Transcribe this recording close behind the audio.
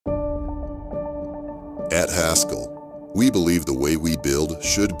At Haskell, we believe the way we build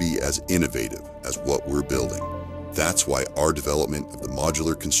should be as innovative as what we're building. That's why our development of the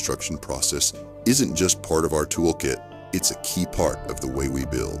modular construction process isn't just part of our toolkit, it's a key part of the way we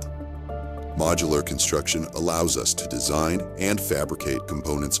build. Modular construction allows us to design and fabricate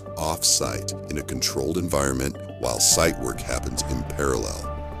components off-site in a controlled environment while site work happens in parallel.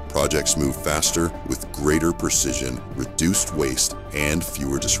 Projects move faster with greater precision, reduced waste, and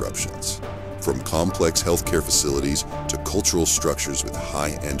fewer disruptions. From complex healthcare facilities to cultural structures with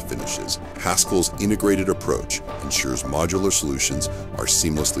high-end finishes, Haskell's integrated approach ensures modular solutions are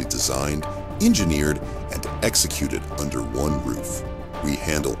seamlessly designed, engineered, and executed under one roof. We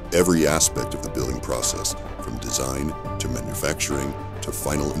handle every aspect of the building process, from design to manufacturing to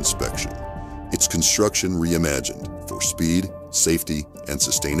final inspection. It's construction reimagined for speed, safety, and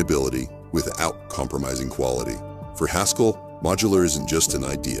sustainability without compromising quality. For Haskell, modular isn't just an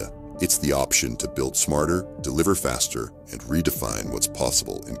idea. It's the option to build smarter, deliver faster, and redefine what's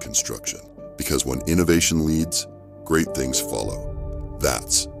possible in construction. Because when innovation leads, great things follow.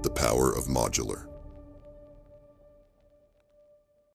 That's the power of modular.